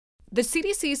The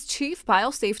CDC's chief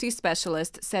biosafety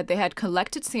specialist said they had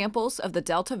collected samples of the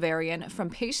Delta variant from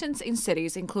patients in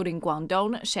cities including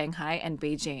Guangdong, Shanghai, and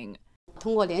Beijing.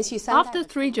 After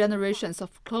 3 generations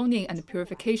of cloning and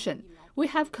purification, we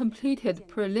have completed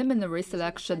preliminary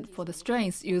selection for the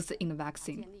strains used in the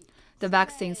vaccine. The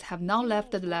vaccines have now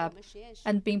left the lab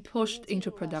and been pushed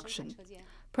into production.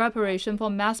 Preparation for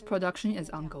mass production is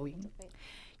ongoing.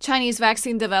 Chinese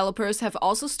vaccine developers have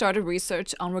also started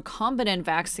research on recombinant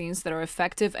vaccines that are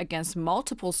effective against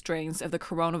multiple strains of the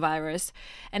coronavirus,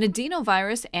 and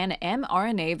adenovirus and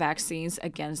mRNA vaccines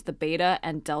against the beta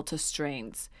and delta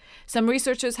strains. Some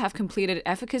researchers have completed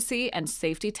efficacy and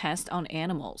safety tests on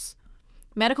animals.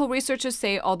 Medical researchers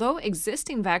say although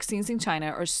existing vaccines in China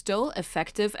are still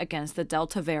effective against the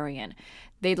Delta variant,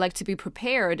 they'd like to be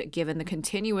prepared given the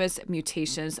continuous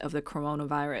mutations of the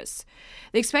coronavirus.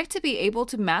 They expect to be able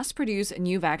to mass produce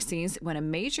new vaccines when a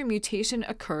major mutation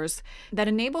occurs that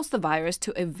enables the virus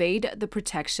to evade the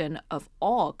protection of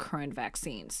all current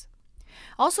vaccines.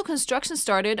 Also, construction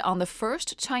started on the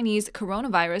first Chinese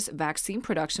coronavirus vaccine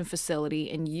production facility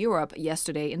in Europe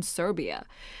yesterday in Serbia.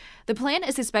 The plan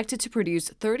is expected to produce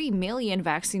 30 million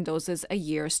vaccine doses a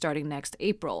year starting next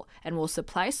April and will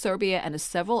supply Serbia and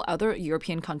several other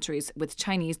European countries with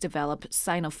Chinese-developed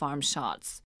Sinopharm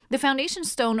shots. The foundation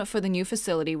stone for the new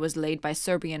facility was laid by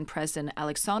Serbian President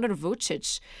Aleksandar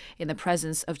Vučić in the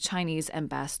presence of Chinese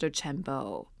Ambassador Chen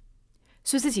Bo.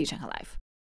 数字体整合 Live